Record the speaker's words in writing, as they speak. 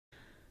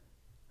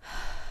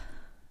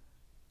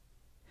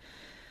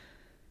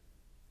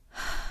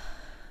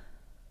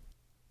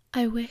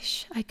I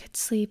wish I could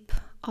sleep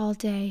all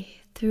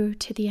day through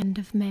to the end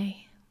of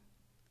May.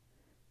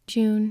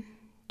 June,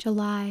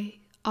 July,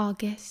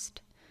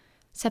 August,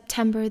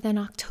 September, then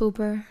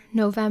October,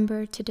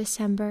 November to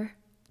December,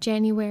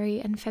 January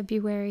and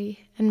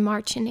February, and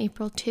March and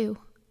April too.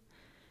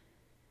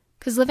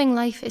 'Cause living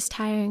life is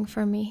tiring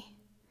for me.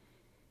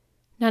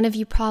 None of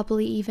you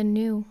probably even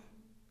knew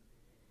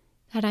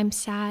that I'm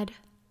sad,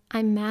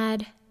 I'm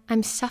mad,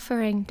 I'm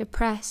suffering,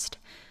 depressed.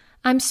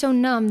 I'm so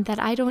numb that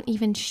I don't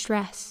even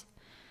stress.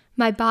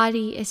 My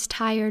body is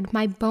tired,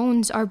 my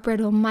bones are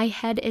brittle, my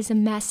head is a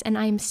mess, and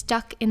I am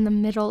stuck in the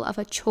middle of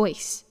a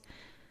choice.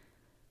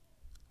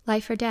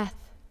 Life or death.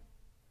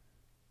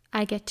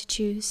 I get to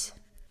choose.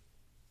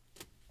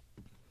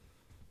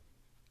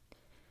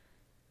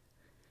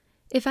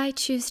 If I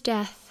choose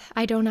death,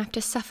 I don't have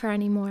to suffer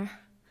anymore.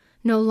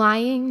 No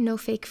lying, no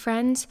fake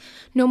friends,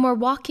 no more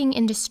walking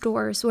into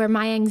stores where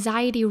my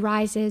anxiety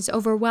rises,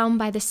 overwhelmed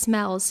by the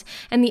smells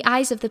and the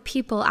eyes of the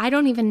people I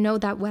don't even know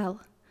that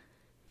well.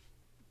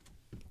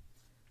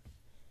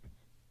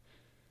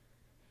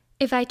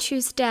 If I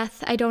choose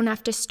death, I don't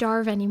have to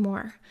starve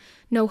anymore.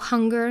 No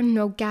hunger,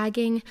 no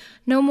gagging,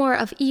 no more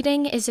of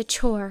eating is a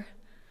chore.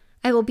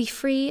 I will be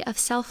free of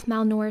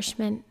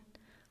self-malnourishment,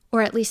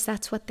 or at least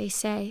that's what they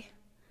say.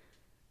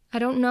 I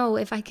don't know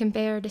if I can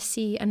bear to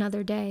see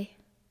another day.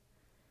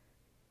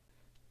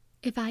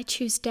 If I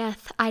choose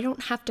death, I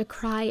don't have to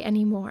cry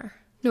anymore.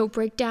 No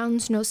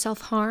breakdowns, no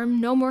self-harm,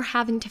 no more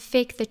having to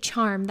fake the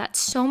charm that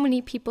so many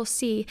people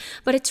see,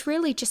 but it's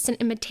really just an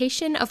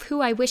imitation of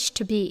who I wish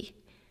to be.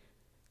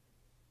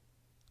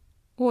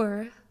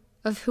 Or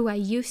of who I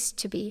used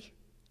to be.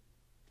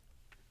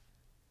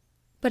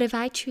 But if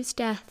I choose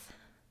death,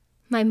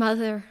 my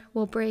mother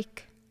will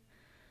break.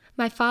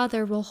 My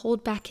father will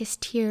hold back his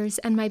tears,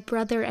 and my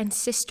brother and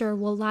sister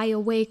will lie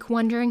awake,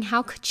 wondering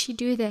how could she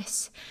do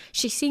this?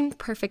 She seemed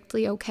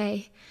perfectly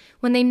okay,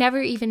 when they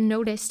never even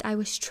noticed I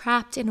was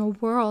trapped in a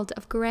world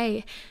of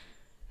gray.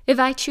 If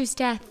I choose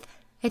death,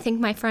 I think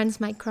my friends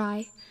might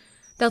cry.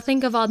 They'll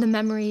think of all the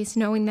memories,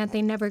 knowing that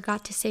they never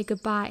got to say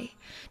goodbye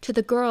to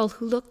the girl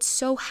who looked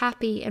so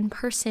happy in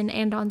person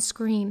and on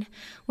screen,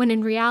 when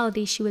in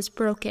reality she was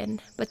broken,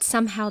 but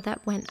somehow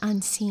that went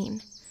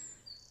unseen.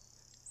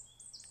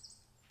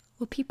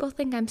 Will people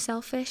think I'm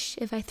selfish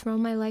if I throw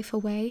my life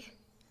away?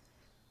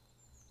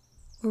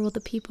 Or will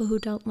the people who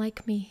don't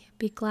like me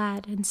be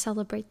glad and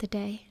celebrate the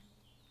day?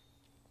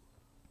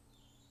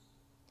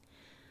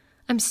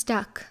 I'm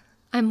stuck.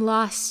 I'm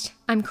lost.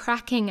 I'm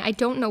cracking. I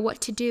don't know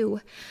what to do.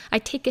 I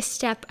take a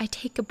step, I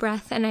take a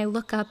breath, and I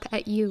look up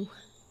at you.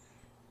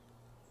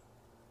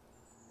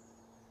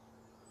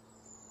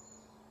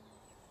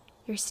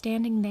 You're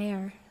standing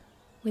there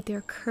with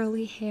your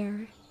curly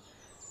hair,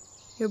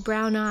 your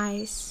brown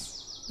eyes,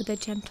 with a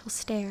gentle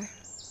stare.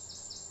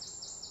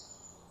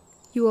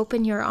 You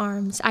open your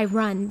arms, I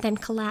run, then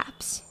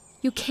collapse.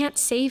 You can't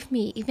save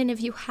me, even if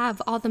you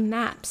have all the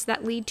maps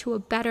that lead to a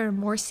better,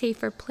 more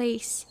safer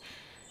place.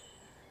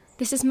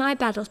 This is my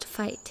battle to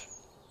fight.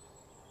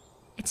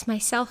 It's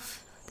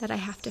myself that I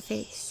have to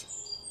face.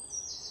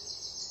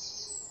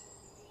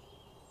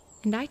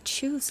 And I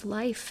choose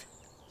life.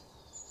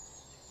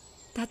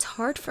 That's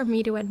hard for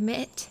me to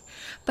admit,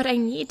 but I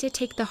need to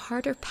take the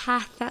harder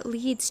path that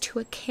leads to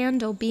a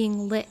candle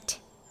being lit.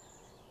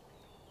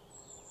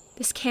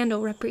 This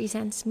candle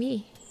represents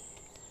me.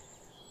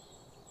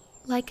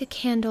 Like a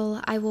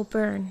candle, I will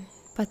burn,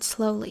 but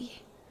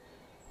slowly.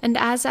 And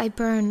as I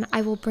burn,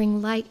 I will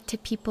bring light to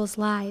people's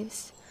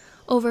lives.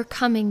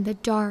 Overcoming the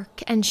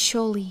dark and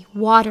shoaly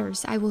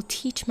waters, I will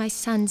teach my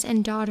sons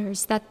and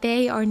daughters that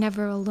they are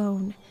never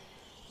alone.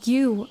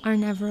 You are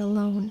never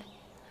alone.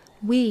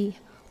 We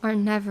are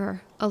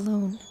never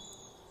alone.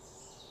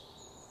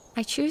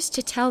 I choose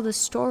to tell the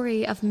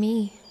story of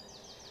me,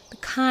 the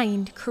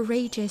kind,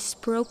 courageous,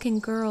 broken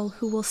girl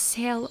who will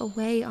sail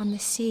away on the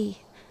sea.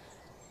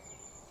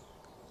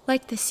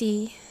 Like the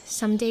sea,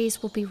 some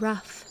days will be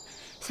rough,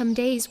 some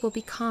days will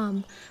be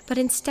calm, but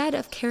instead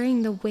of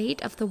carrying the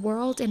weight of the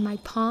world in my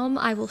palm,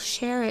 I will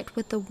share it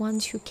with the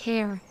ones who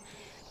care,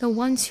 the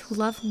ones who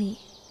love me,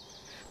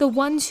 the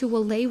ones who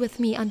will lay with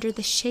me under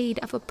the shade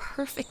of a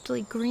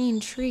perfectly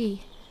green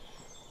tree.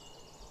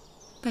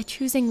 By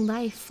choosing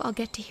life, I'll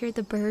get to hear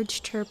the birds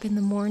chirp in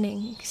the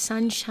morning,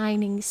 sun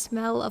shining,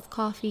 smell of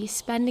coffee,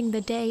 spending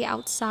the day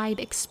outside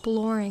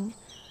exploring.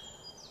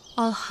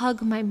 I'll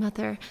hug my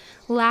mother,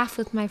 laugh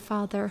with my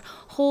father,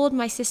 hold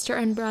my sister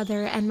and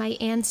brother, and my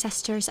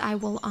ancestors I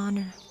will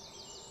honor.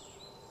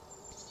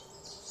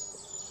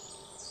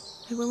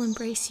 I will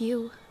embrace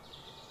you,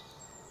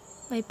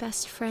 my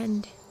best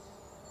friend,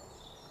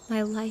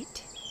 my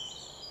light,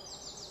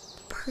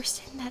 the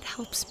person that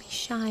helps me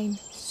shine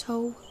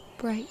so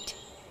bright.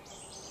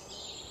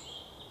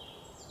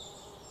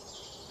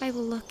 I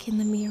will look in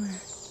the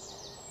mirror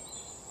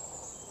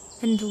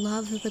and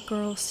love the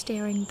girl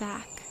staring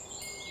back,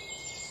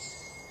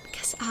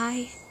 because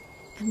I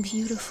am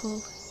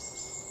beautiful,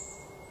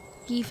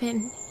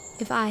 even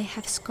if I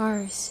have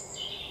scars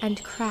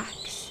and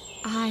cracks.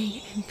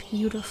 I am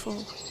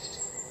beautiful.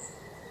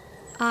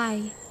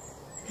 I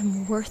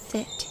am worth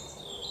it.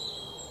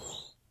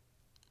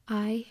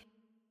 I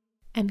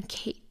am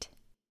Kate.